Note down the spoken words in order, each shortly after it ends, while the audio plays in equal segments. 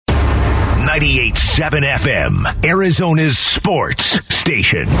98.7 FM, Arizona's sports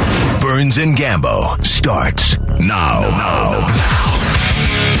station. Burns and Gambo starts now.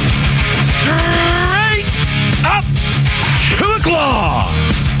 Straight up 2 o'clock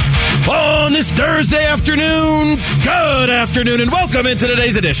on this Thursday afternoon. Good afternoon and welcome into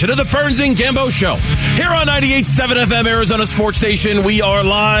today's edition of the Burns and Gambo Show. Here on 98.7 FM, Arizona Sports Station. We are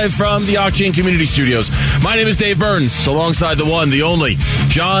live from the Octane Community Studios. My name is Dave Burns, alongside the one, the only,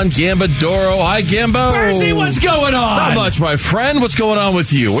 John Gambadoro. Hi, Gambo. Burnsy, what's going on? Not much, my friend. What's going on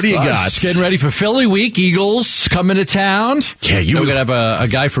with you? What do you got? Getting ready for Philly week. Eagles coming to town. Yeah, we're going to have a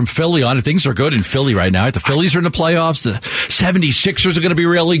guy from Philly on. Things are good in Philly right now. The Phillies are in the playoffs. The 76ers are going to be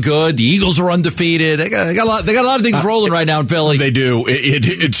really good. The Eagles are undefeated. They got a lot of things rolling right now in Philly. They do.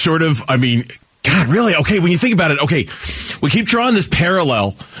 It's sort of, I mean, God, really? Okay, when you think about it, okay, we keep drawing this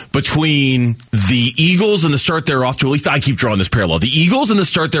parallel between the Eagles and the start they're off to. At least I keep drawing this parallel. The Eagles and the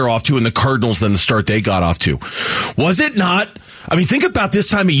start they're off to, and the Cardinals and the start they got off to. Was it not? I mean, think about this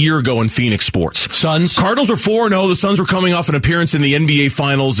time a year ago in Phoenix sports. Suns. Cardinals were 4-0. The Suns were coming off an appearance in the NBA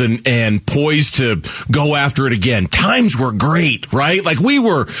Finals and poised to go after it again. Times were great, right? Like we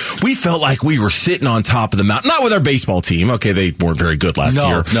felt like we were sitting on top of the mountain. Not with our baseball team. Okay, they weren't very good last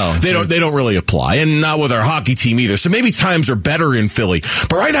year. No, they don't really apply, and not with our hockey team either. So maybe times are better in Philly.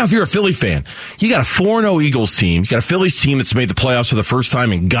 But right now, if you're a Philly fan, you got a 4-0 Eagles team. You got a Phillies team that's made the playoffs for the first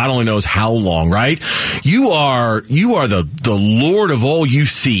time in God only knows how long, right? You are the Lord of all you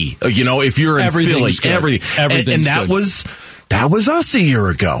see. You know, if you're in Philly, everything. And that was us a year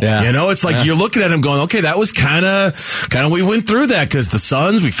ago. Yeah. You know, it's like you're looking at him going, okay, that was kind of we went through that because the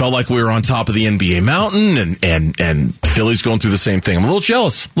Suns, we felt like we were on top of the NBA mountain, and Philly's going through the same thing. I'm a little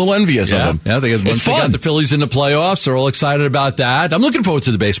jealous, a little envious of them. Yeah, once they got the Phillies in the playoffs, they're all excited about that. I'm looking forward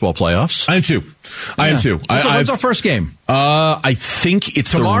to the baseball playoffs. I am too. When's our first game? I think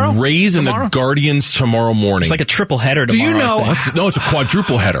it's tomorrow? The Rays and the Guardians tomorrow morning. It's like a triple header tomorrow. Do you know? No, it's a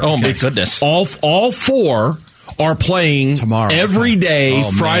quadruple header. Oh, my goodness. All four are playing tomorrow every day,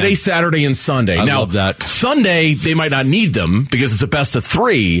 Friday, Saturday, and Sunday. I love that. Sunday, they might not need them because it's a best of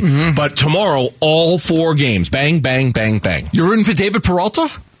three, but tomorrow, all 4 games. Bang, bang, bang, bang. You're rooting for David Peralta?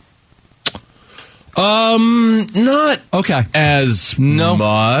 Not as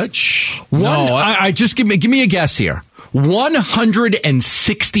much. I just give me a guess here.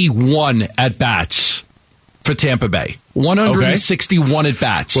 161 at bats for Tampa Bay. 161 at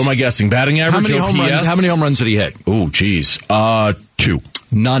bats. What am I guessing? Batting average? How many home runs did he hit? Oh, geez. 2.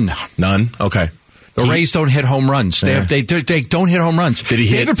 None. Okay. The Rays don't hit home runs. They don't hit home runs. Did he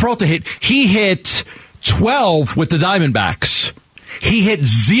hit? David Peralta hit 12 with the Diamondbacks. He hit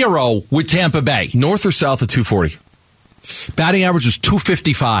 0 with Tampa Bay. North or south of 240? Batting average was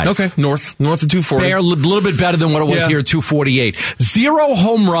 255. Okay, north of 240. A little bit better than what it was here at 248. 0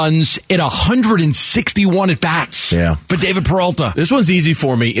 home runs in 161 at bats for David Peralta. This one's easy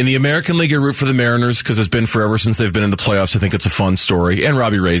for me. In the American League, I root for the Mariners because it's been forever since they've been in the playoffs. I think it's a fun story. And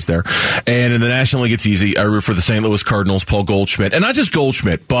Robbie Ray's there. And in the National League, it's easy. I root for the St. Louis Cardinals, Paul Goldschmidt. And not just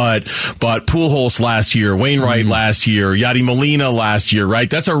Goldschmidt, but Pujols last year, Wainwright last year, Yadi Molina last year, right?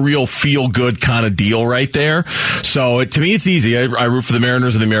 That's a real feel-good kind of deal right there. So to me, it's easy. I root for the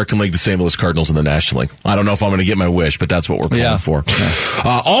Mariners in the American League, the St. Louis Cardinals in the National League. I don't know if I'm going to get my wish, but that's what we're pulling for.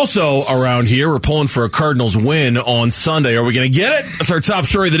 Yeah. Also around here, we're pulling for a Cardinals win on Sunday. Are we going to get it? That's our top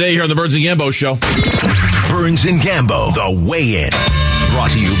story of the day here on the Burns and Gambo Show. Burns and Gambo, the weigh-in.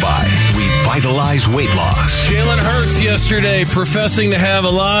 Brought to you by Revitalize Weight Loss. Jalen Hurts yesterday professing to have a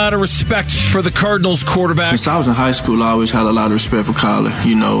lot of respect for the Cardinals quarterback. Since I was in high school, I always had a lot of respect for Kyler.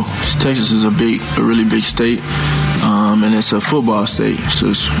 You know, Texas is a really big state, and it's a football state,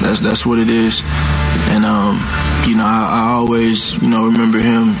 so that's what it is. And, you know, I always, you know, remember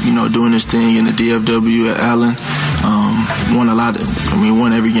him, you know, doing his thing in the DFW at Allen.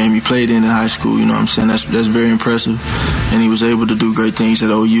 Won every game he played in high school, you know what I'm saying? That's very impressive. And he was able to do great things at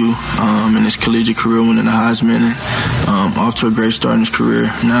OU in his collegiate career, winning the Heisman, and off to a great start in his career.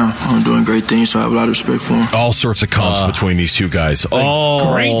 Now, I'm doing great things, so I have a lot of respect for him. All sorts of comps between these two guys.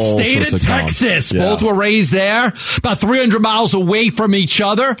 Great state of Texas. Yeah. Both were raised there, about 300 miles away from each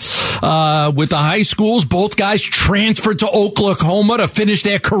other with the high schools. Both guys transferred to Oklahoma to finish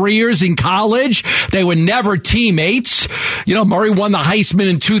their careers in college. They were never teammates. You know, Murray won the Heisman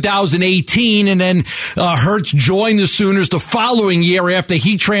in 2018, and then Hurts joined the Sooners 49ers the following year after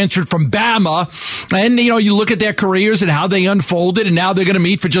he transferred from Bama. And, you look at their careers and how they unfolded, and now they're going to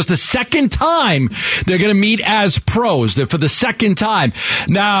meet for just the second time. They're going to meet as pros for the second time.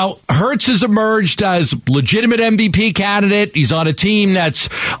 Now, Hurts has emerged as legitimate MVP candidate. He's on a team that's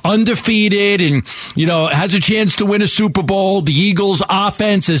undefeated and, has a chance to win a Super Bowl. The Eagles'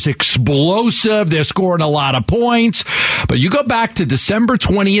 offense is explosive. They're scoring a lot of points. But you go back to December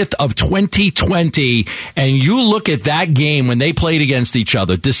 20th of 2020, and you look at that game when they played against each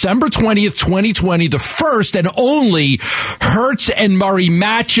other. December 20th, 2020, the first and only Hurts and Murray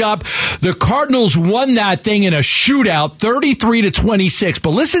matchup. The Cardinals won that thing in a shootout, 33-26.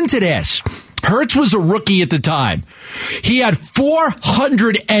 But listen to this. Hurts was a rookie at the time. He had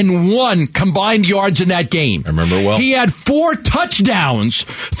 401 combined yards in that game. I remember well. He had 4 touchdowns,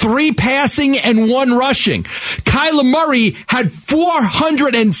 3 passing and 1 rushing. Kyler Murray had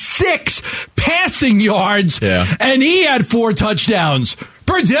 406 passing yards, and he had 4 touchdowns.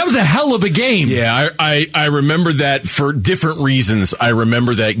 Birdsey, that was a hell of a game. Yeah, I remember that for different reasons. I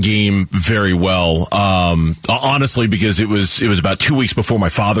remember that game very well. Honestly, because it was about 2 weeks before my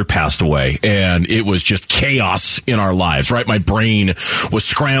father passed away, and it was just chaos in our lives, right? My brain was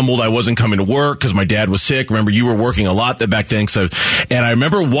scrambled. I wasn't coming to work because my dad was sick. Remember, you were working a lot back then. And I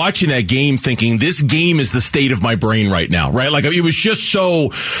remember watching that game thinking, this game is the state of my brain right now, right? Like, it was just so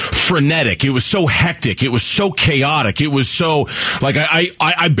frenetic. It was so hectic. It was so chaotic. It was so, like,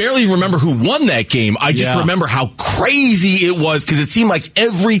 I barely remember who won that game. I just remember how crazy it was because it seemed like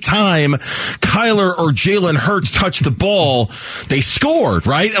every time Kyler or Jalen Hurts touched the ball, they scored,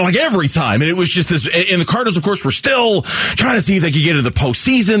 right? Like every time. And it was just this. And the Cardinals, of course, were still trying to see if they could get into the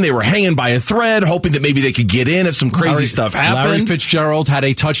postseason. They were hanging by a thread, hoping that maybe they could get in if some crazy stuff happened. Larry Fitzgerald had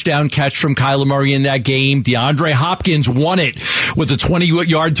a touchdown catch from Kyler Murray in that game. DeAndre Hopkins won it with a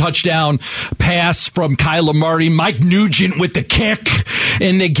 20-yard touchdown pass from Kyler Murray. Mike Nugent with the kick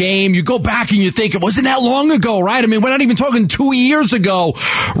in the game. You go back and you think, it wasn't that long ago, right? I mean, we're not even talking 2 years ago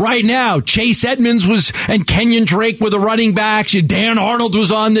right now. Chase Edmonds and Kenyon Drake were the running backs. Dan Arnold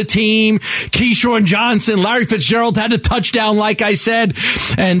was on the team. Keyshawn Johnson, Larry Fitzgerald had a touchdown, like I said.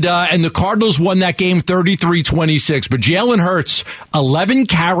 And the Cardinals won that game 33-26. But Jalen Hurts, 11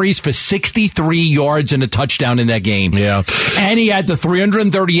 carries for 63 yards and a touchdown in that game. Yeah. And he had the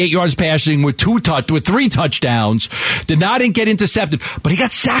 338 yards passing with 3 touchdowns. Did not get intercepted, but he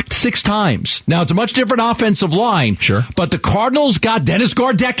got sacked 6 times. Now, it's a much different offensive line. Sure. But the Cardinals Dennis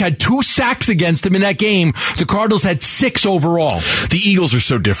Gardeck had 2 sacks against him in that game. The Cardinals had 6 overall. The Eagles are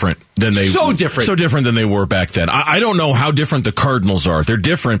so different than they so different than they were back then. I don't know how different the Cardinals are. They're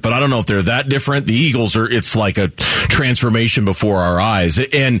different, but I don't know if they're that different. The Eagles it's like a transformation before our eyes.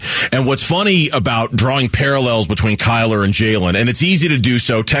 And what's funny about drawing parallels between Kyler and Jalen, and it's easy to do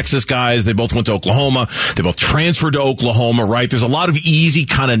so. Texas guys, they both went to Oklahoma. They both transferred to Oklahoma, right? There's a lot of easy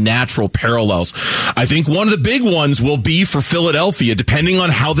kind of natural parallels. I think one of the big ones will be for Philadelphia, depending on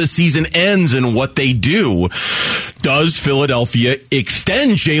how the season ends and what they do. Does Philadelphia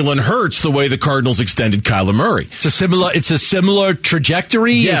extend Jalen Hurts the way the Cardinals extended Kyler Murray? It's a similar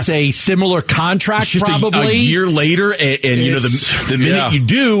trajectory. Yes. It's a similar contract, it's just probably. A year later, and the minute you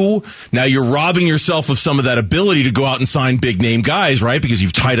do, now you're robbing yourself of some of that ability to go out and sign big name guys, right? Because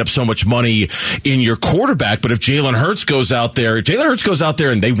you've tied up so much money in your quarterback. But if Jalen Hurts goes out there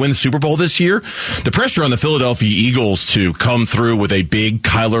and they win the Super Bowl this year, the pressure on the Philadelphia Eagles to come through with a big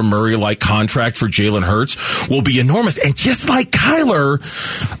Kyler Murray-like contract for Jalen Hurts will be enormous. And just like Kyler,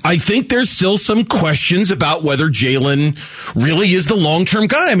 I think there's still some questions about whether Jalen really is the long-term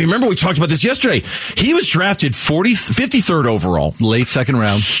guy. I mean, remember we talked about this yesterday. He was drafted 53rd overall. Late second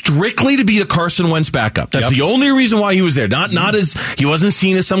round. Strictly to be the Carson Wentz backup. That's the only reason why he was there. Not as, he wasn't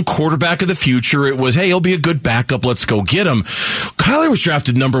seen as some quarterback of the future. It was, hey, he'll be a good backup. Let's go get him. Kyler was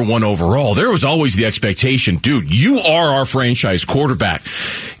drafted number 1 overall. There was always the expectation, dude, you are our franchise quarterback.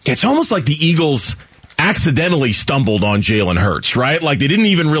 It's almost like the Eagles accidentally stumbled on Jalen Hurts, right? Like they didn't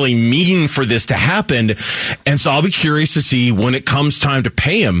even really mean for this to happen. And so I'll be curious to see when it comes time to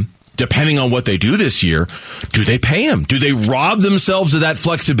pay him, depending on what they do this year, do they pay him? Do they rob themselves of that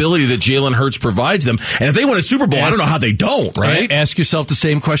flexibility that Jalen Hurts provides them? And if they win a Super Bowl, I don't know how they don't, right? Ask yourself the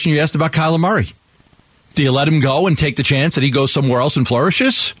same question you asked about Kyler Murray. Do you let him go and take the chance that he goes somewhere else and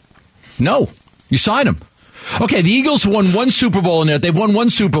flourishes? No. You sign him. Okay, the Eagles won 1 Super Bowl in there. They've won 1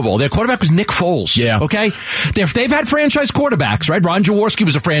 Super Bowl. Their quarterback was Nick Foles. Yeah. Okay? They've had franchise quarterbacks, right? Ron Jaworski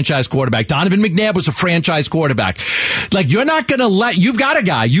was a franchise quarterback. Donovan McNabb was a franchise quarterback. Like, you're not going to you've got a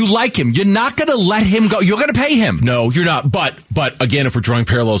guy. You like him. You're not going to let him go. You're going to pay him. No, you're not. But again, if we're drawing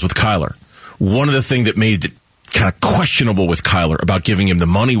parallels with Kyler, one of the things that made kind of questionable with Kyler about giving him the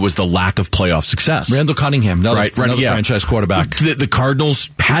money was the lack of playoff success. Randall Cunningham, another franchise quarterback. The Cardinals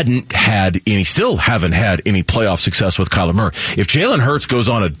still haven't had any playoff success with Kyler Murray. If Jalen Hurts goes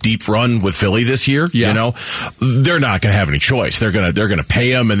on a deep run with Philly this year, they're not going to have any choice. They're going to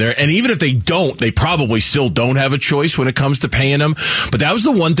pay him, and even if they don't, they probably still don't have a choice when it comes to paying him. But that was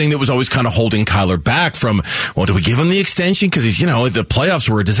the one thing that was always kind of holding Kyler back from, well, do we give him the extension? Because the playoffs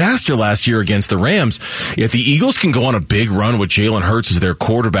were a disaster last year against the Rams. If the Eagles can go on a big run with Jalen Hurts as their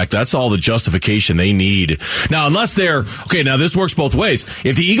quarterback, that's all the justification they need. Now, unless now this works both ways.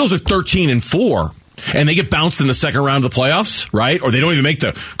 If the Eagles are 13-4, and they get bounced in the second round of the playoffs, right? Or they don't even make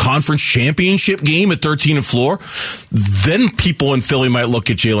the conference championship game at 13-4, then people in Philly might look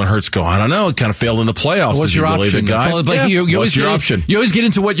at Jalen Hurts and go, I don't know, it kind of failed in the playoffs. What's your option? What's your option? You always get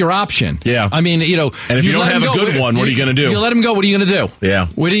into what your option. Yeah. I mean, and if you don't have a good one, what are you going to do? You let him go, what are you going to do? Yeah.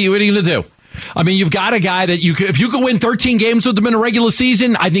 What are you going to do? I mean, you've got a guy that if you could win 13 games with him in a regular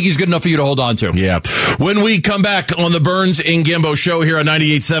season, I think he's good enough for you to hold on to. Yeah. When we come back on the Burns and Gambo show here on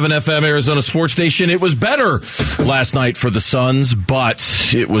 98.7 FM Arizona Sports Station, it was better last night for the Suns, but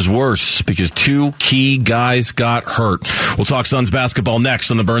it was worse because two key guys got hurt. We'll talk Suns basketball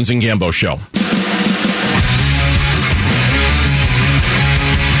next on the Burns and Gambo show.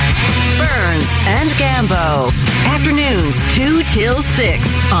 And Gambo. Afternoons 2 till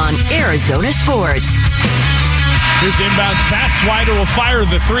 6 on Arizona Sports. Here's inbounds pass. Swider will fire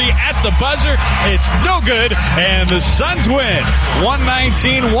the three at the buzzer. It's no good, and the Suns win.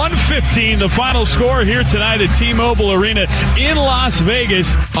 119-115, the final score here tonight at T-Mobile Arena in Las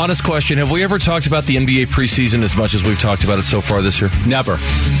Vegas. Honest question, have we ever talked about the NBA preseason as much as we've talked about it so far this year? Never.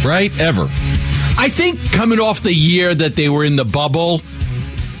 Right? Ever. I think coming off the year that they were in the bubble,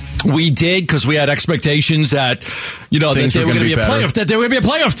 we did, because we had expectations that, that they were going to be a playoff, that they were going to be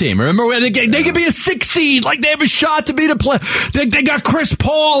a playoff team. Remember, they could be a 6 seed, like they have a shot to be the play. They got Chris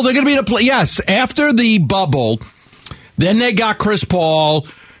Paul. They're going to be the play. Yes, after the bubble, then they got Chris Paul.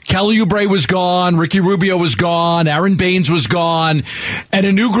 Kelly Oubre was gone. Ricky Rubio was gone. Aaron Baines was gone. And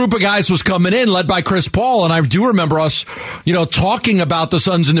a new group of guys was coming in, led by Chris Paul. And I do remember us, talking about the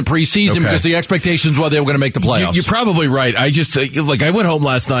Suns in the preseason because the expectations were they were going to make the playoffs. You're probably right. I just, I went home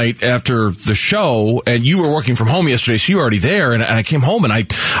last night after the show, and you were working from home yesterday, so you were already there. And I came home, and I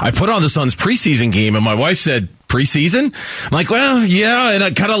put on the Suns preseason game, and my wife said, preseason? I'm like, well, yeah, and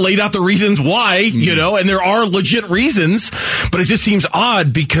I kind of laid out the reasons why, and there are legit reasons, but it just seems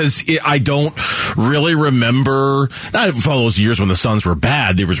odd because I don't really remember, not for all those years when the Suns were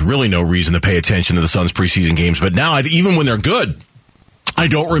bad, there was really no reason to pay attention to the Suns preseason games, but now, even when they're good, I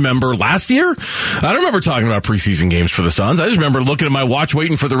don't remember last year. I don't remember talking about preseason games for the Suns. I just remember looking at my watch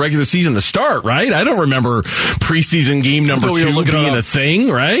waiting for the regular season to start, right? I don't remember preseason game number 2 being a thing,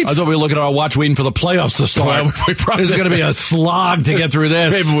 right? I thought we were looking at our watch waiting for the playoffs to start. Well, this is going to be a slog to get through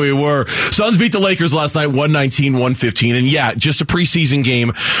this. Maybe we were. Suns beat the Lakers last night, 119-115. And yeah, just a preseason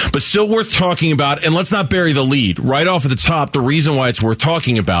game, but still worth talking about. And let's not bury the lead. Right off at the top, the reason why it's worth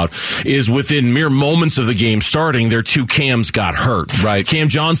talking about is within mere moments of the game starting, their two Cams got hurt. Right. Cam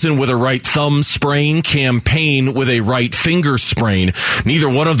Johnson with a right thumb sprain, Cam Payne with a right finger sprain. Neither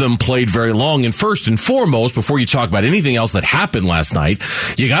one of them played very long. And first and foremost, before you talk about anything else that happened last night,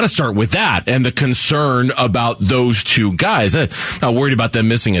 you got to start with that and the concern about those two guys. I'm not worried about them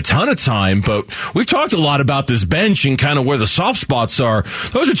missing a ton of time, but we've talked a lot about this bench and kind of where the soft spots are.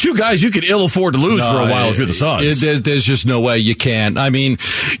 Those are two guys you could ill afford to lose for a while if you're the Suns. There's just no way you can. I mean,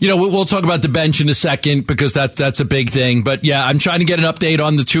 we'll talk about the bench in a second because that's a big thing. But yeah, I'm trying to get an update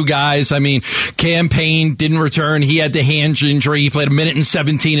on the two guys. I mean, Cam Payne didn't return. He had the hand injury. He played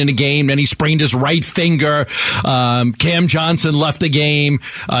 1:17 in a game. Then he sprained his right finger. Cam Johnson left the game,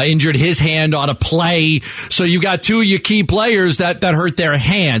 injured his hand on a play. So you got two of your key players that hurt their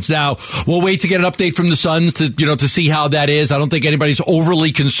hands. Now, we'll wait to get an update from the Suns to see how that is. I don't think anybody's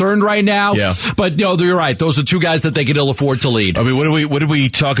overly concerned right now. Yeah. But you're right. Those are two guys that they could ill afford to lead. I mean, what did we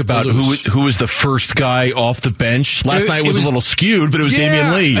talk about? Who was the first guy off the bench? Last night was a little skewed, but it was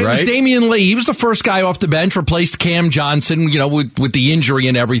Damian Lee, right? It was Damian Lee. He was the first guy off the bench, replaced Cam Johnson, with the injury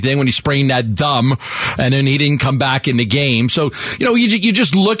and everything when he sprained that thumb, and then he didn't come back in the game. So, you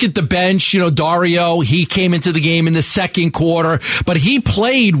just look at the bench, Dario, he came into the game in the second quarter, but he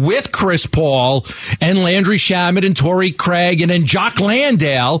played with Chris Paul and Landry Shamet and Torrey Craig and then Jock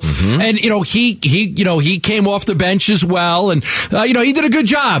Landale. Mm-hmm. And, he came off the bench as well. And, he did a good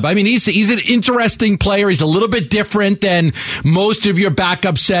job. I mean, he's an interesting player. He's a little bit different than most of your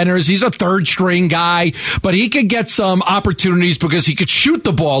backup centers. He's a third-string guy, but he could get some opportunities because he could shoot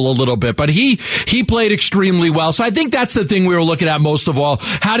the ball a little bit. But he played extremely well. So I think that's the thing we were looking at most of all.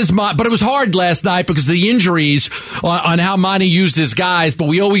 But it was hard last night because of the injuries on how Monty used his guys. But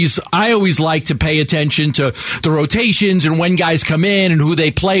I always like to pay attention to the rotations and when guys come in and who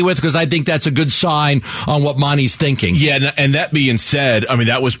they play with, because I think that's a good sign on what Monty's thinking. Yeah, and that being said, I mean,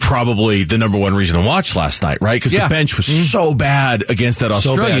 that was probably the number one reason to watch last night, right? Because the bench was so bad against that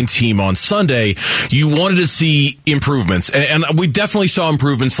Australian team on Sunday. You wanted to see improvements, and we definitely saw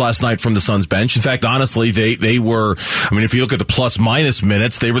improvements last night from the Suns bench. In fact, honestly, they were, I mean, if you look at the plus-minus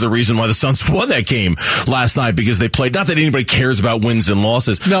minutes, they were the reason why the Suns won that game last night, because they played, not that anybody cares about wins and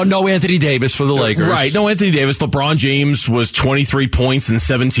losses. No Anthony Davis for the Lakers. Right, no Anthony Davis. LeBron James was 23 points in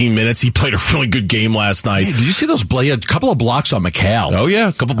 17 minutes. He played a really good game last night. Hey, did you see those a couple of blocks on McHale? Oh, yeah,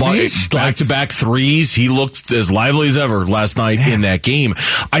 a couple blocks, back-to-back threes. He looked as lively as ever last night in that game.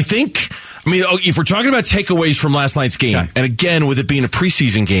 I think, if we're talking about takeaways from last night's game, and again, with it being a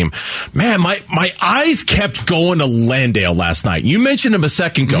preseason game, man, my eyes kept going to Landale last night. You mentioned him a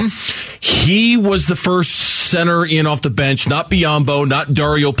second ago. He was the first center in off the bench, not Biombo, not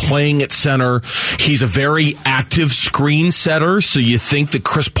Dario playing at center. He's a very active screen setter, so you think that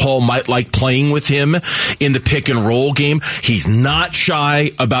Chris Paul might like playing with him in the pick and roll game. He's not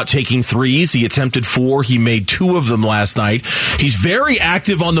shy about taking threes. He attempted 4. He made 2 of them last night. He's very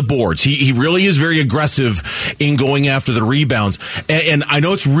active on the boards. He really is very aggressive in going after the rebounds. And I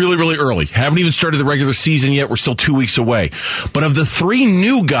know it's really, really early. Haven't even started the regular season yet. We're still 2 weeks away. But of the 3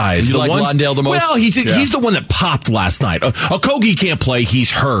 new guys, you like Landale the most? Well, he's the one that popped last night. Okogie can't play.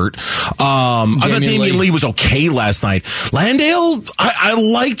 He's hurt. I thought Damian Lee was okay last night. Landale, I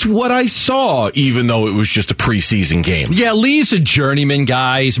liked what I saw, even though it was just a preseason game. Yeah, Lee's a journeyman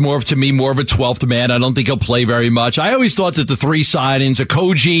guy. He's more of a 12th man. I don't think he'll play very much. I always thought that the 3 signings,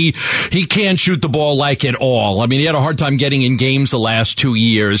 Okogie, he can't shoot the ball like at all. I mean, he had a hard time getting in games the last 2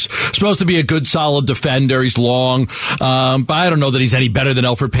 years. Supposed to be a good, solid defender. He's long. But I don't know that he's any better than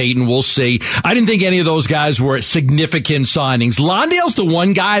Elfrid Payton. We'll see. I didn't think any of those guys were significant signings. Landale's the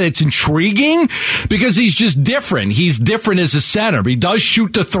one guy that's intriguing because he's just different. He's different as a center. He does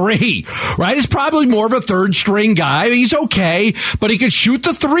shoot the 3, right? He's probably more of a third-string guy. He's okay, but he could shoot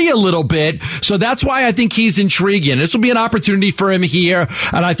the 3 a little bit. So that's why I think he's intriguing. This will be an opportunity for him here,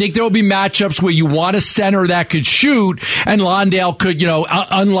 and I think there will be matchups where you want a center that could shoot, and Landale could,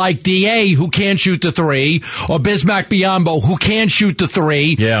 unlike D.A., who can't shoot the 3, or Bismack Biyombo, who can't shoot the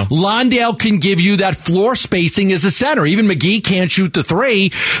 3, Landale can give you that floor spacing as a center. Even McGee can't shoot the 3,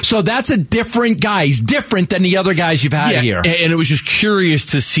 so that's a different guy. He's different than the other guys you've had here. And it was just curious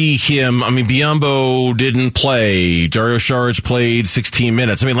to see him. I mean, Biyombo didn't play. Dario Saric played 16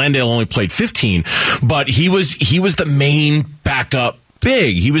 minutes. I mean, Landale only played 15, but he was the main backup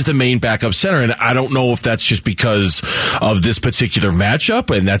big. He was the main backup center, and I don't know if that's just because of this particular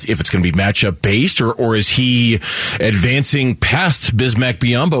matchup, and that's if it's going to be matchup based, or is he advancing past Bismack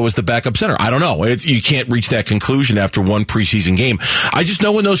Biyombo as the backup center? I don't know. You can't reach that conclusion after one preseason game. I just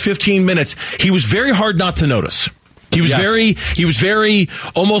know in those 15 minutes, he was very hard not to notice. He was very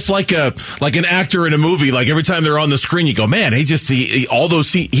almost like an actor in a movie. Like every time they're on the screen, you go, man, he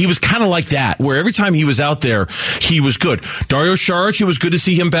was kind of like that, where every time he was out there, he was good. Dario Saric, it was good to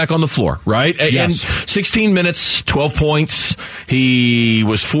see him back on the floor, right? Yes. And 16 minutes, 12 points. He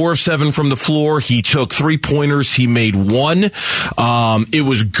was 4 of 7 from the floor. He took 3-pointers. He made 1. It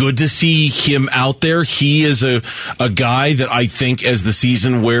was good to see him out there. He is a guy that I think as the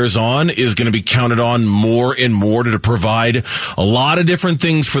season wears on is going to be counted on more and more to provide a lot of different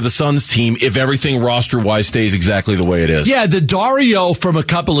things for the Suns team if everything roster-wise stays exactly the way it is. Yeah, the Dario from a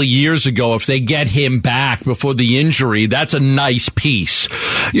couple of years ago, if they get him back before the injury, that's a nice piece.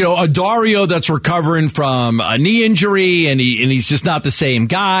 A Dario that's recovering from a knee injury and he's just not the same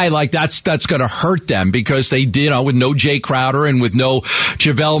guy, like that's going to hurt them because they did, with no Jay Crowder and with no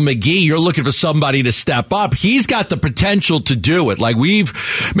JaVale McGee, you're looking for somebody to step up. He's got the potential to do it. Like he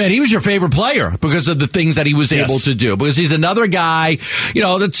was your favorite player because of the things that he was able to do, because he's another guy,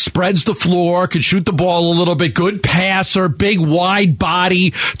 that spreads the floor, can shoot the ball a little bit, good passer, big, wide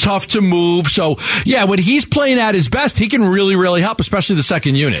body, tough to move. So, yeah, when he's playing at his best, he can really, really help, especially the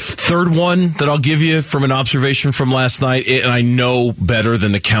second unit. Third one that I'll give you from an observation from last night, and I know better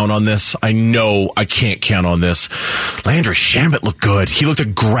than to count on this. I know I can't count on this. Landry Shamet looked good. He looked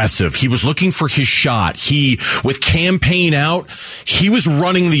aggressive. He was looking for his shot. With Cam Payne out, he was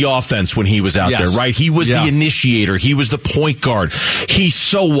running the offense when he was out there, right? He was the initiator. initiator. He was the point guard. He's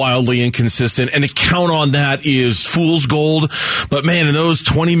so wildly inconsistent, and to count on that is fool's gold. But man, in those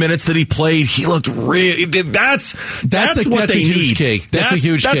 20 minutes that he played, he looked really. That's what they need. That's a huge key.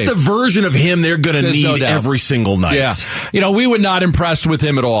 That's the version of him they're going to need every single night. Yeah. We were not impressed with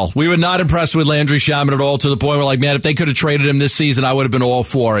him at all. We were not impressed with Landry Shaman at all, to the point where, like, man, if they could have traded him this season, I would have been all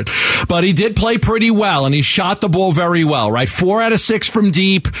for it. But he did play pretty well, and he shot the ball very well, right? 4 out of 6 from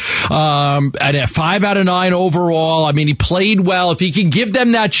deep, at 5 out of 9 overall. I mean, he played well. If he can give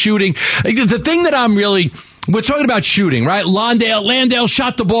them that shooting, the thing that we're talking about shooting, right? Landale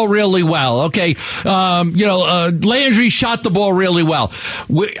shot the ball really well. Okay. Landry shot the ball really well.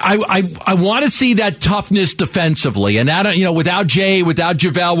 I want to see that toughness defensively. And that, without Jay, without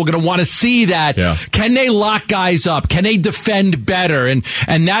JaVale, we're going to want to see that. Yeah. Can they lock guys up? Can they defend better? And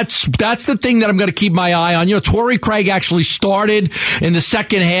that's the thing that I'm going to keep my eye on. Torrey Craig actually started in the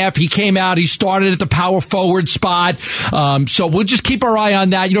second half. He came out. He started at the power forward spot. So we'll just keep our eye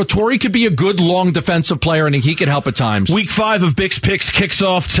on that. Torrey could be a good long defensive player, and he can help at times. Week 5 of Bick's Picks kicks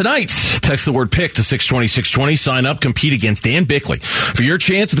off tonight. Text the word pick to 620-620. Sign up, compete against Dan Bickley for your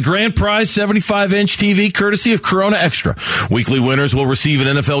chance at the grand prize 75-inch TV courtesy of Corona Extra. Weekly winners will receive an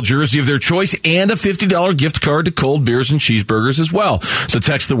NFL jersey of their choice and a $50 gift card to Cold Beers and Cheeseburgers as well. So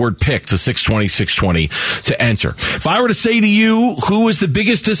text the word pick to 620-620 to enter. If I were to say to you, who is the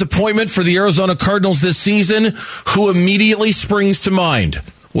biggest disappointment for the Arizona Cardinals this season, who immediately springs to mind?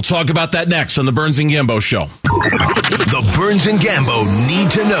 We'll talk about that next on the Burns and Gambo Show. The Burns and Gambo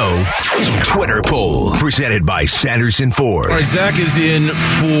Need to Know Twitter poll, presented by Sanderson Ford. All right, Zach is in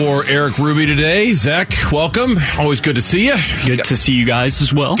for Eric Ruby today. Zach, welcome. Always good to see you. Good to see you guys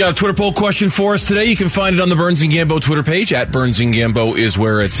as well. Got a Twitter poll question for us today. You can find it on the Burns and Gambo Twitter page. At Burns and Gambo is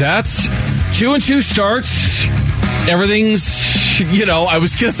where it's at. 2-2 starts. Everything's, I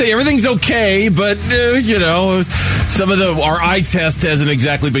was going to say everything's okay, but, some of our eye test hasn't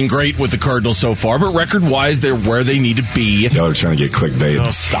exactly been great with the Cardinals so far, but record-wise, they're where they need to be. Y'all are trying to get clickbait.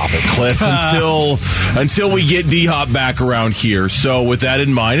 Oh, stop it, Cliff. Until we get D-Hop back around here. So with that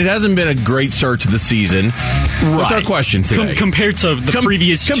in mind, it hasn't been a great start to the season. Right. What's our question today? Compared to the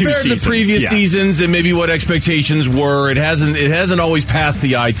previous 2 seasons. Compared to the previous seasons and maybe what expectations were, it hasn't always passed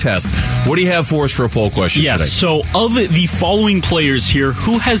the eye test. What do you have for us for a poll question today? Yes, so of the following players here,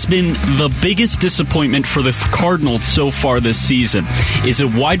 who has been the biggest disappointment for the Cardinals so far this season? Is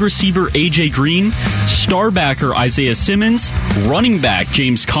it wide receiver A.J. Green, star backer Isaiah Simmons, running back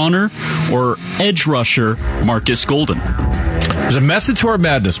James Conner, or edge rusher Marcus Golden? There's a method to our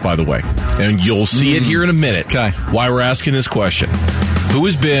madness, by the way, and you'll see it here in a minute. Okay. Why we're asking this question. Who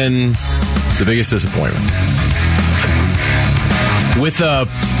has been the biggest disappointment? With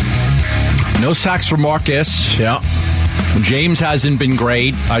no sacks for Marcus. Yeah. James hasn't been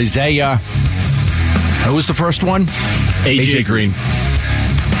great. Isaiah. Who was the first one? A.J. Green.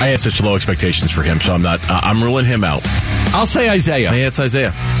 I had such low expectations for him, so I'm ruling him out. I'll say Isaiah. Yeah, it's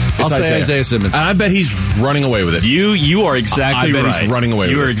Isaiah. I'll say Isaiah Simmons. And I bet he's running away with it. You are exactly right. I bet he's running away with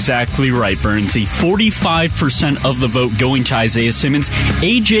it. You are exactly right, Burnsy. 45% of the vote going to Isaiah Simmons.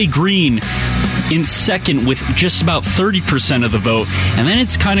 A.J. Green in second with just about 30% of the vote. And then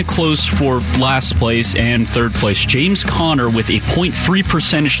it's kind of close for last place and third place. James Conner with a 0.3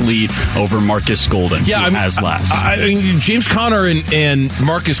 percentage lead over Marcus Golden, as last. James Conner and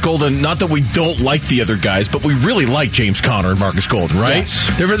Marcus Golden, not that we don't like the other guys, but we really like James Conner and Marcus Golden, right?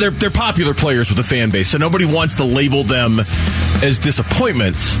 Yes. They're popular players with the fan base, so nobody wants to label them as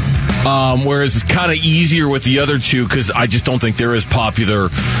disappointments. Whereas it's kind of easier with the other two because I just don't think they're as popular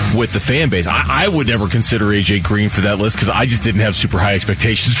with the fan base. I would never consider A.J. Green for that list because I just didn't have super high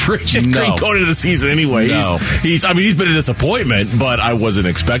expectations for A.J. Green going into the season anyway. No. He's been a disappointment, but I wasn't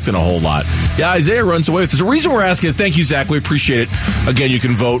expecting a whole lot. Yeah, Isaiah runs away with it. There's a reason we're asking it. Thank you, Zach. We appreciate it. Again, you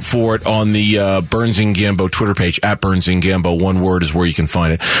can vote for it on the Burns and Gambo Twitter page, at Burns and Gambo. One word is where you can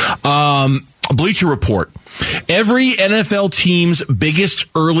find it. Bleacher Report. Every NFL team's biggest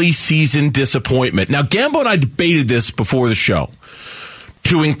early season disappointment. Now, Gambo and I debated this before the show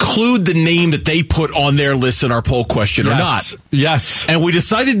to include the name that they put on their list in our poll question or not. Yes. And we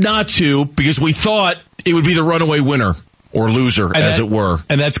decided not to because we thought it would be the runaway winner. Or loser, as it were.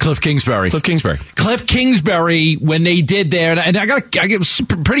 And that's Cliff Kingsbury. Cliff Kingsbury, when they did there, and I get a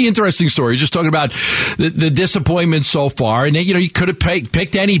pretty interesting story, just talking about the disappointment so far. And, you could have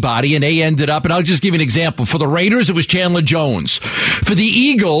picked anybody, and they ended up, and I'll just give you an example. For the Raiders, it was Chandler Jones. For the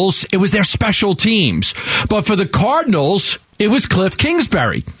Eagles, it was their special teams. But for the Cardinals, it was Cliff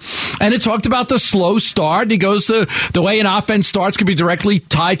Kingsbury. And it talked about the slow start. He goes, the way an offense starts can be directly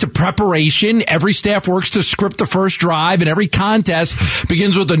tied to preparation. Every staff works to script the first drive, and every contest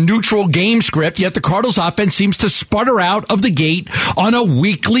begins with a neutral game script, yet the Cardinals offense seems to sputter out of the gate on a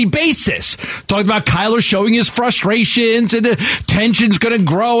weekly basis. Talking about Kyler showing his frustrations, and the tension's going to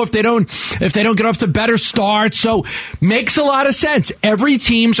grow if they don't get off to better starts. So makes a lot of sense. Every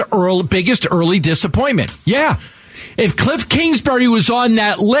team's biggest early disappointment. Yeah. If Cliff Kingsbury was on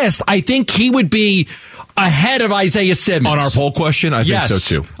that list, I think he would be ahead of Isaiah Simmons. On our poll question, I think so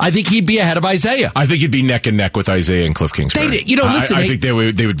too. I think he'd be ahead of Isaiah. I think he'd be neck and neck with Isaiah and Cliff Kingsbury. Listen, I think they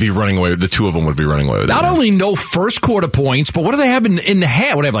would be running away. The two of them would be running away with it. Not only no first quarter points, but what do they have in the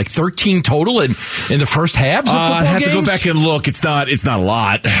half? What do they have, like 13 total in the first halves of football I have games? to go back and look. It's not a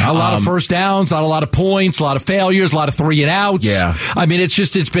lot. A lot of first downs, not a lot of points, a lot of failures, a lot of 3 and outs. Yeah. I mean,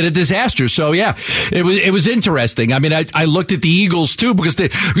 it's been a disaster. So yeah, it was interesting. I mean, I looked at the Eagles too, because the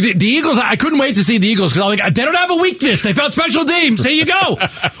Eagles, I couldn't wait to see the Eagles, because I'm like, they don't have a weakness. They found special teams. Here you go.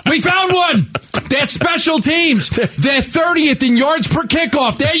 We found one. They're special teams. They're 30th in yards per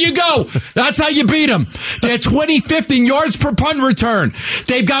kickoff. There you go. That's how you beat them. They're 25th in yards per punt return.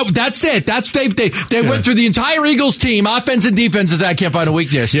 That's it. They went through the entire Eagles team, offense and defense. I can't find a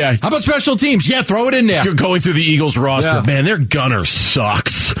weakness. Yeah. How about special teams? Yeah, throw it in there. You're going through the Eagles roster. Yeah. Man, their gunner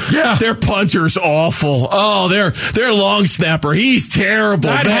sucks. Yeah. Their punter's awful. Oh, their long snapper, he's terrible.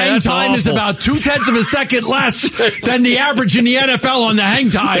 That hang time is about 0.2 of a second less than the average in the NFL on the hang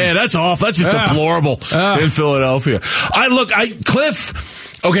time. Yeah, that's awful. That's just deplorable in Philadelphia. Cliff.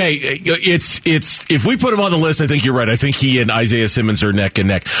 Okay, it's if we put him on the list, I think you're right. I think he and Isaiah Simmons are neck and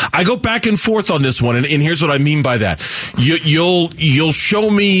neck. I go back and forth on this one, and here's what I mean by that. You'll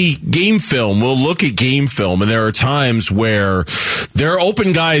show me game film. We'll look at game film, and there are times where there are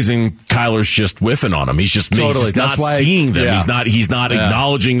open guys, and Kyler's just whiffing on them. He's just not seeing them. Yeah. He's not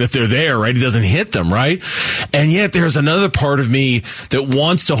acknowledging that they're there. Right? He doesn't hit them. Right? And yet there's another part of me that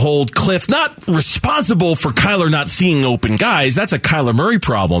wants to hold Cliff not responsible for Kyler not seeing open guys. That's a Kyler Murray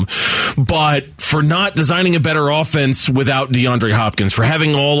problem, but for not designing a better offense without DeAndre Hopkins, for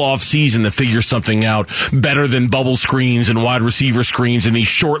having all off season to figure something out better than bubble screens and wide receiver screens and these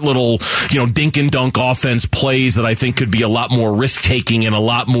short little, dink and dunk offense plays that I think could be a lot more risk taking and a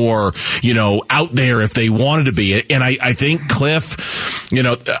lot more, out there if they wanted to be. And I think Cliff,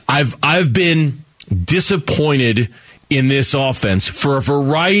 I've been disappointed in this offense for a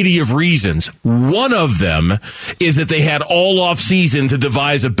variety of reasons. One of them is that they had all off season to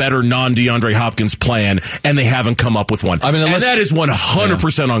devise a better non-DeAndre Hopkins plan, and they haven't come up with one. I mean, and that is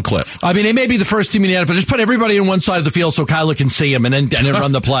 100% on Cliff. I mean, they may be the first team in the NFL. Just put everybody on one side of the field so Kyler can see him and then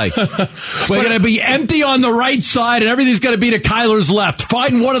run the play. We're going to be empty on the right side, and everything's going to be to Kyler's left.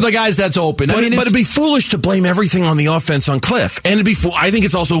 Find one of the guys that's open. But it'd be foolish to blame everything on the offense on Cliff. And I think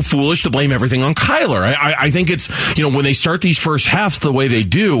it's also foolish to blame everything on Kyler. I think it's, when they start these first halves the way they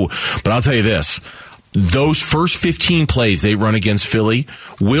do, but I'll tell you this. Those first 15 plays they run against Philly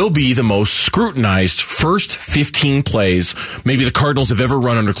will be the most scrutinized first 15 plays maybe the Cardinals have ever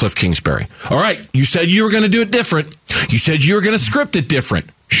run under Cliff Kingsbury. All right, you said you were going to do it different. You said you were going to script it different.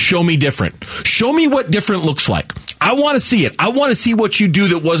 Show me different. Show me what different looks like. I want to see it. I want to see what you do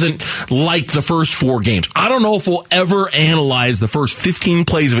that wasn't like the first 4 games. I don't know if we'll ever analyze the first 15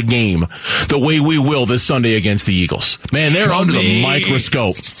 plays of a game the way we will this Sunday against the Eagles. Man, they're under the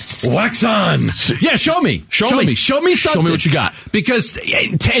microscope. Wax on. Yeah, show me. Show me something. Show me what you got. Because,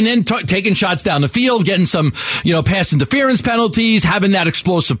 and then taking shots down the field, getting some, pass interference penalties, having that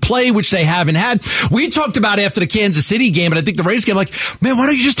explosive play, which they haven't had. We talked about after the Kansas City game, and I think the Raiders game, like, man, why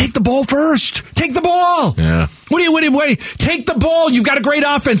don't you just take the ball first? Take the ball. Yeah. What do you? Take the ball. You've got a great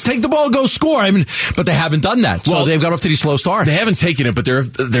offense. Take the ball, go score. I mean, but they haven't done that. So they've got off to these slow starts. They haven't taken it, but there's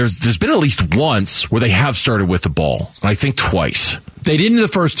been at least once where they have started with the ball. And I think twice. They didn't in the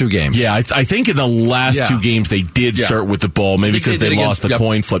first 2 games. Yeah, I think in the last 2 games they did start with the ball, maybe because they lost the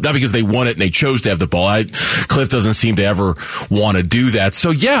coin flip. Not because they won it and they chose to have the ball. Cliff doesn't seem to ever want to do that.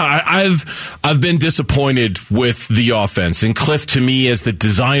 So yeah, I've been disappointed with the offense. And Cliff, to me, as the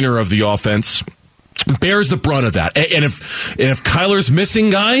designer of the offense, bears the brunt of that. And if Kyler's missing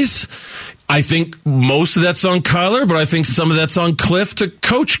guys, I think most of that's on Kyler, but I think some of that's on Cliff to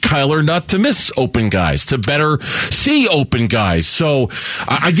coach Kyler not to miss open guys, to better see open guys. So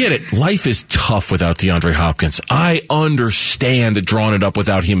I get it. Life is tough without DeAndre Hopkins. I understand that drawing it up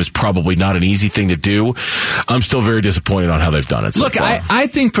without him is probably not an easy thing to do. I'm still very disappointed on how they've done it so Look, far. I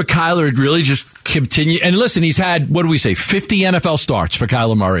think for Kyler, it really just continue. And listen, he's had, what do we say, 50 NFL starts for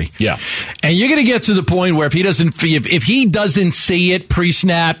Kyler Murray. Yeah. And you're going to get to the point where if he doesn't see it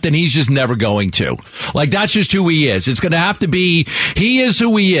pre-snap, then he's just never going to. Like, that's just who he is. It's going to have to be, he is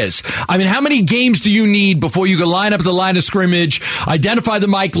who he is. I mean, how many games do you need before you can line up at the line of scrimmage, identify the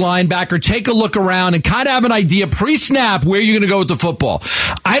Mike linebacker, take a look around, and kind of have an idea pre-snap where you're going to go with the football?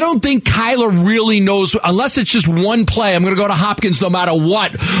 I don't think Kyler really knows, unless it's just one play. I'm going to go to Hopkins no matter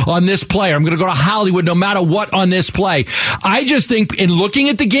what on this play. I'm going to go to Hollywood no matter what on this play. I just think in looking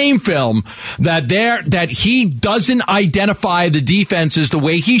at the game film that he doesn't identify the defenses the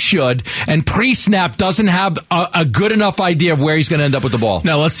way he should, and pre-snap doesn't have a good enough idea of where he's going to end up with the ball.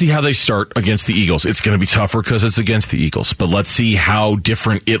 Now let's see how they start against the Eagles. It's going to be tougher because it's against the Eagles, but let's see how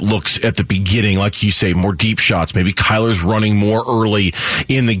different it looks at the beginning. Like you say, more deep shots. Maybe Kyler's running more early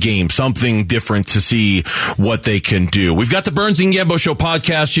in the game. Something different to see what they can do. We've got the Burns and Gambo Show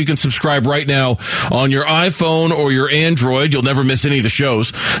podcast. You can subscribe right now on your iPhone or your Android. You'll never miss any of the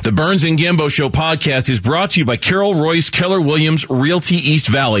shows. The Burns and Gambo Show podcast is brought to you by Carol Royce, Keller Williams, Realty East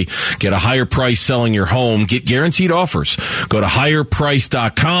Valley. Get a higher price selling your home. Get guaranteed offers. Go to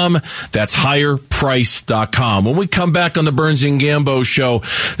higherprice.com. That's higherprice.com. When we come back on the Burns and Gambo Show,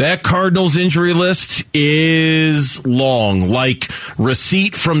 that Cardinals injury list is long, like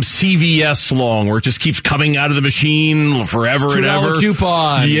receipt from CVS long, where it just keeps coming out of the machine forever and ever.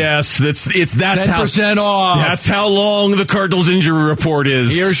 Coupon. Yes, that's 10% off. That's how long the Cardinals injury report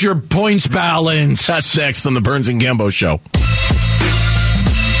is. Here's your points balance. That's next on the Burns and Gambo Show.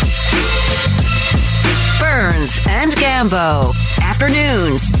 Burns and Gambo.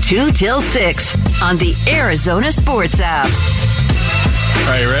 Afternoons 2 till 6 on the Arizona Sports app. All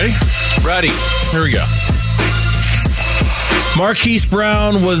right, you ready? Ready. Here we go. Marquise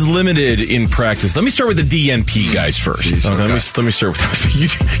Brown was limited in practice. Let me start with the DNP guys first. Jeez, okay. Let me start with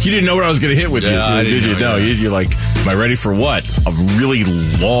you didn't know what I was going to hit with you, did you? No, you're like, am I ready for what? A really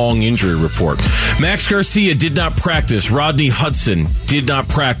long injury report. Max Garcia did not practice. Rodney Hudson did not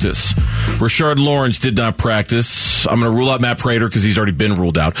practice. Rashard Lawrence did not practice. I'm going to rule out Matt Prater because he's already been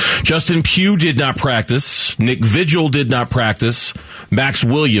ruled out. Justin Pugh did not practice. Nick Vigil did not practice. Max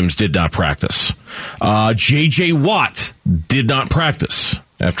Williams did not practice. J.J. Watt did not practice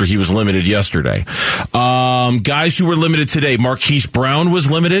after he was limited yesterday. Guys who were limited today, Marquise Brown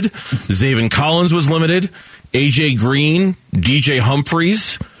was limited. Zaven Collins was limited. A.J. Green, D.J.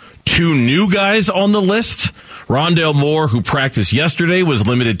 Humphreys. Two new guys on the list. Rondale Moore, who practiced yesterday, was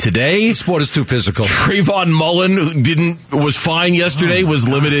limited today. The sport is too physical. Trayvon Mullen, who was fine yesterday, was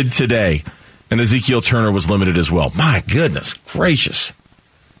limited today. And Ezekiel Turner was limited as well. My goodness gracious.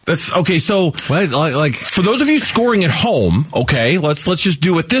 That's okay. So, like for those of you scoring at home, okay, let's just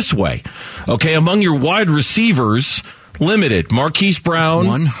do it this way. Okay, among your wide receivers, limited: Marquise Brown,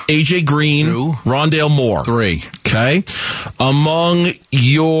 1, AJ Green, 2, Rondale Moore, 3. Okay, among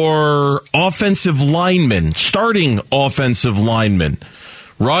your offensive linemen, starting offensive linemen,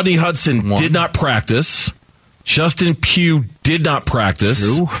 Rodney Hudson 1. did not practice. Justin Pugh did not practice.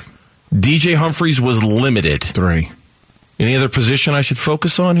 2. DJ Humphreys was limited. 3. Any other position I should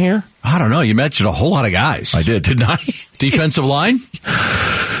focus on here? I don't know. You mentioned a whole lot of guys. I did, didn't I? Defensive line?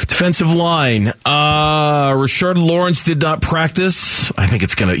 Defensive line. Rashard Lawrence did not practice. I think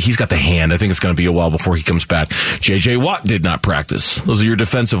he's got the hand. I think it's going to be a while before he comes back. J.J. Watt did not practice. Those are your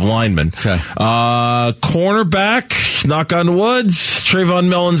defensive linemen. Okay. Cornerback, knock on wood, Trayvon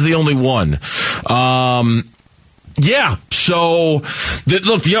Mullen's the only one. Yeah, so,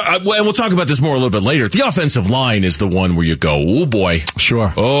 look, and we'll talk about this more a little bit later. The offensive line is the one where you go, oh, boy.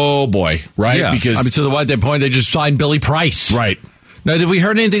 Sure. Oh, boy. Right? Yeah. Because, I mean, to the point, they just signed Billy Price. Right. Now, did we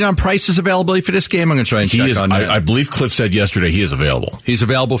heard anything on Price's availability for this game? I'm going to try and check on that. I believe Cliff said yesterday he is available. He's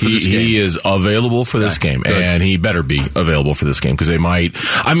available for this game? He is available for this game, good. And he better be available for this game because they might.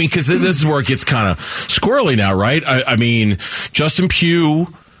 I mean, because this is where it gets kind of squirrely now, right? I mean, Justin Pugh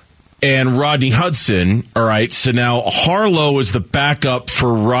and Rodney Hudson, all right, so now Harlow is the backup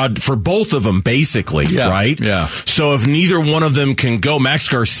for both of them, basically, right? Yeah. So if neither one of them can go, Max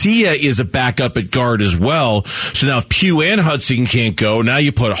Garcia is a backup at guard as well. So now if Pugh and Hudson can't go, now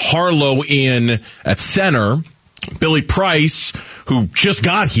you put Harlow in at center. Billy Price, who just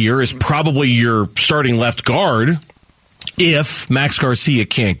got here, is probably your starting left guard. If Max Garcia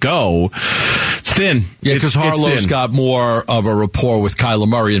can't go, it's thin. Yeah, because Harlow's got more of a rapport with Kyler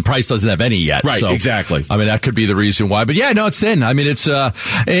Murray, and Price doesn't have any yet. Right, so, exactly. I mean, that could be the reason why. But yeah, no, it's thin. I mean, it's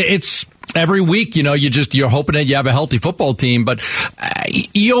every week, you're hoping that you have a healthy football team, but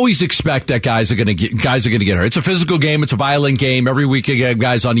you always expect that guys are going to get hurt. It's a physical game. It's a violent game. Every week you get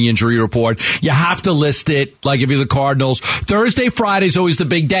guys on the injury report. You have to list it. Like if you're the Cardinals, Thursday, Friday is always the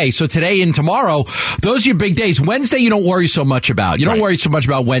big day. So today and tomorrow, those are your big days. Wednesday, you don't worry so much about. You don't worry so much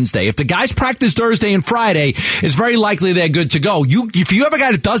about Wednesday. If the guys practice Thursday and Friday, it's very likely they're good to go. If you have a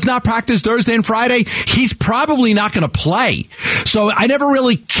guy that does not practice Thursday and Friday, he's probably not going to play. So I never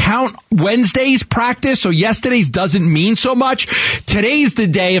really count Wednesday's practice. So yesterday's doesn't mean so much. Today's the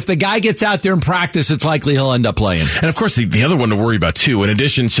day. If the guy gets out there and practice, it's likely he'll end up playing. And of course, the other one to worry about too, in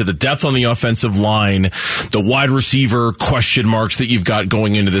addition to the depth on the offensive line, the wide receiver question marks that you've got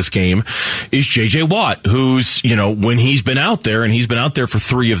going into this game, is J.J. Watt, who's, when he's been out there, and he's been out there for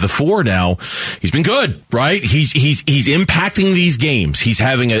 3 of the 4 now, he's been good, right? He's impacting these games. He's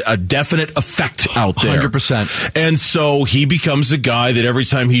having a definite effect out there. 100%. And so he becomes a guy that every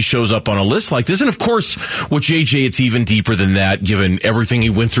time he shows up on a list like this, and of course, with J.J., it's even deeper than that, given everything he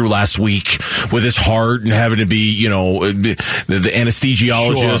went through last week with his heart and having to be, the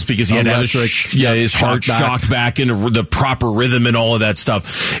anesthesiologist because he had to have his heart shocked back into the proper rhythm and all of that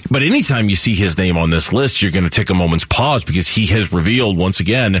stuff. But anytime you see his name on this list, you're going to take a moment's pause because he has revealed once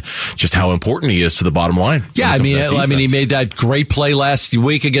again just how important he is to the bottom line. Yeah, I mean, he made that great play last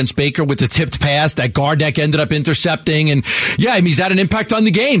week against Baker with the tipped pass that Gardeck ended up intercepting, and he's had an impact on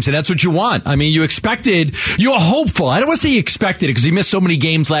the games, and that's what you want. I mean, you were hopeful. I don't want to say you expected it because he missed so many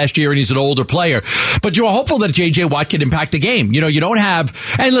games last year and he's an older player, but you were hopeful that J.J. Watt could impact the game. You don't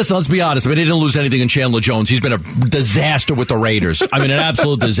have, and listen, let's be honest, they didn't lose anything in Chandler Jones. He's been a disaster with the Raiders. I mean, an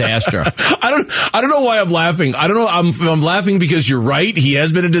absolute disaster. I don't know why I'm laughing. I don't know if I'm laughing because you're right. He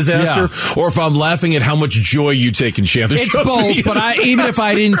has been a disaster, or if I'm laughing at how much joy you take in Chandler Jones. It's both, but even if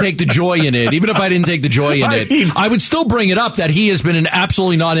I didn't take the joy in it, I would still bring it up that he has been an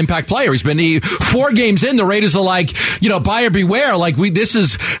absolutely non-impact player. He's been 4 games in. The Raiders are like, buyer beware. Like this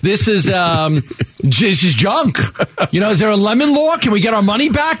is junk. Is there a lemon law? Can we get our money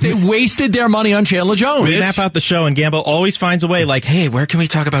back? They wasted their money on Chandler Jones. We map out the show, and Gambo always finds a way. Like, hey, where can we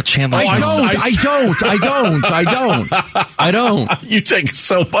talk about Chandler Jones? I don't. You take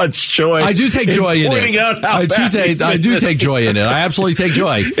so much joy. I do take joy in pointing it. Out how I do take joy in it. I absolutely take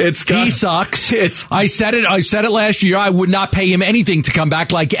joy. He sucks. I said it last year. I would not pay him anything to come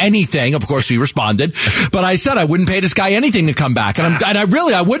back, like anything. Of course, he responded, but I said I wouldn't pay this guy anything to come back, and I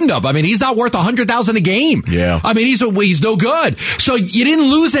wouldn't have. I mean, he's not worth $100,000 a game. Yeah. I mean, he's no good. So you didn't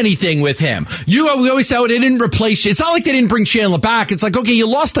lose anything with him. We always say, they didn't replace you. It's not like they didn't bring Chandler back. It's like, okay, you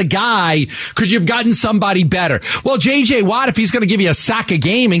lost a guy because you've gotten somebody better. Well, J.J. Watt, if he's going to give you a sack a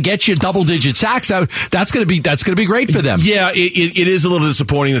game and get you double-digit sacks, that's going to be great for them. Yeah, it is a little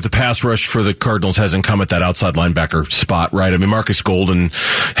disappointing that the pass rush for the Cardinals hasn't come at that outside linebacker spot, right? I mean, Marcus Golden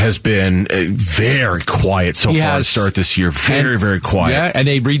has been very quiet so far to start this year. Very quiet. Yeah, and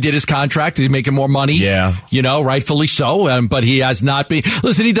they redid his contract. He's making more money. Yeah. Rightfully so. But he has not been.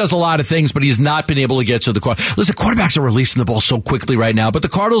 Listen, he does a lot of things, but he's not been able to get to the quarterback. Listen, quarterbacks are releasing the ball so quickly right now. But the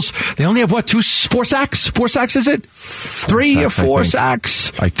Cardinals, they only have 4 sacks? 4 sacks, is it? 3 or 4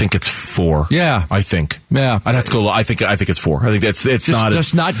 sacks? I think it's 4. Yeah. I think. Yeah. I'd have to go. I think it's 4. I think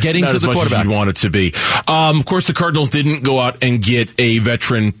it's not getting to the quarterback. As you'd want it to be. Of course, the Cardinals didn't go out and get a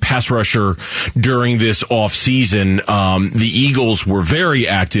veteran pass rusher during this offseason. The Eagles were very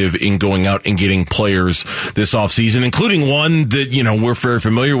active in going out and getting players this offseason, including one that, we're very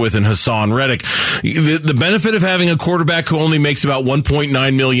familiar with in Hassan Reddick. The benefit of having a quarterback who only makes about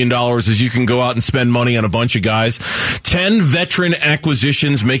 $1.9 million is you can go out and spend money on a bunch of guys. 10 veteran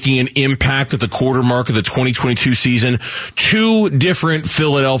acquisitions making an impact at the quarter mark of the 2022 season. 2 different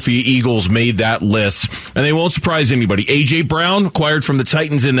Philadelphia Eagles made that list, and they won't surprise anybody. A.J. Brown, acquired from the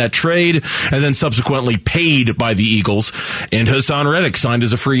Titans in that trade, and then subsequently paid by the Eagles, and Hassan Reddick signed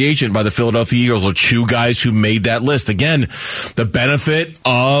as a free agent by the Philadelphia Eagles are 2 guys who made that list. Again, the benefit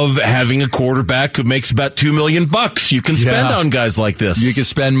of having a quarterback who makes about $2 million you can spend on guys like this. You can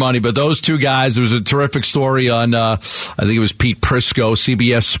spend money, but those 2 guys, there was a terrific story on, I think it was Pete Prisco,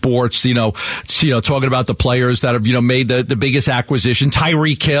 CBS Sports, talking about the players that have, made the biggest acquisition.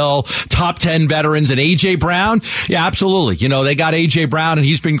 Tyreek Hill, top 10 veterans, and A.J. Brown. Yeah, absolutely. They got A.J. Brown, and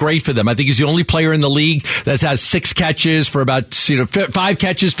he's been great for them. I think he's the only player in the league that has 6 catches for about, 5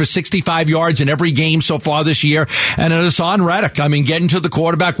 catches for 65 yards yards in every game so far this year. And Hassan Reddick, I mean, getting to the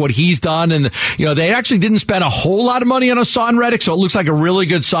quarterback, what he's done. And, they actually didn't spend a whole lot of money on Hassan Reddick, so it looks like a really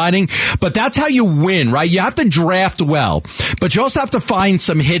good signing. But that's how you win, right? You have to draft well, but you also have to find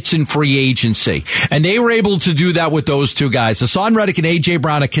some hits in free agency. And they were able to do that with those two guys. Hassan Reddick and A.J.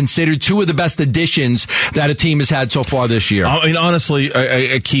 Brown are considered two of the best additions that a team has had so far this year. I mean, honestly,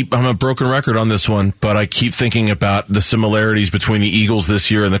 I'm a broken record on this one, but I keep thinking about the similarities between the Eagles this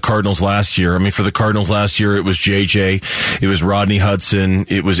year and the Cardinals last year. I mean, for the Cardinals last year, it was J.J., it was Rodney Hudson,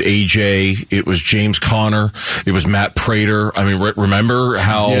 it was A.J., it was James Conner, it was Matt Prater. I mean, remember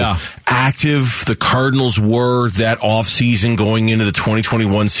how active the Cardinals were that offseason going into the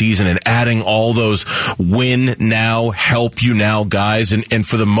 2021 season and adding all those win now, help you now guys. And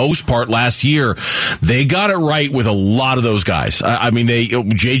for the most part last year, they got it right with a lot of those guys. I mean,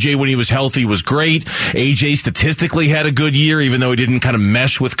 JJ, when he was healthy, was great. AJ statistically had a good year, even though he didn't kind of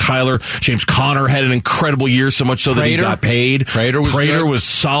mesh with Kyler. James Conner had an incredible year, so much so that he got paid. Prater was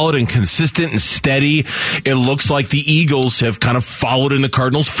solid and consistent and steady. It looks like the Eagles have kind of followed in the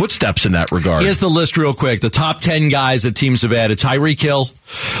Cardinals' footsteps in that regard. Here's the list real quick. The top 10 guys that teams have added. Tyreek Hill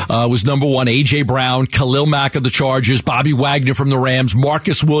was number 1. A.J. Brown, Khalil Mack of the Chargers, Bobby Wagner from the Rams,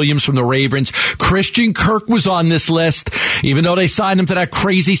 Marcus Williams from the Ravens. Christian Kirk was on this list. Even though they signed him to that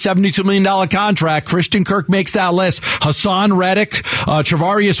crazy $72 million contract, Christian Kirk makes that list. Hassan Reddick,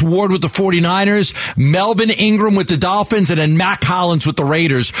 Travarius Ward with the 49ers, Melvin Ingram with the Dolphins, and then Mac Hollins with the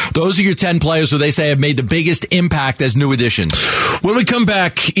Raiders. Those are your 10 players who they say have made the biggest impact as new additions. When we come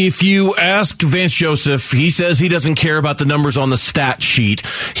back, if you ask Vance Joseph, he says he doesn't care about the numbers on the stat sheet.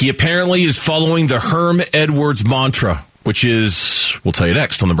 He apparently is following the Herm Edwards mantra, which is, we'll tell you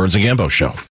next on the Burns and Gambo Show.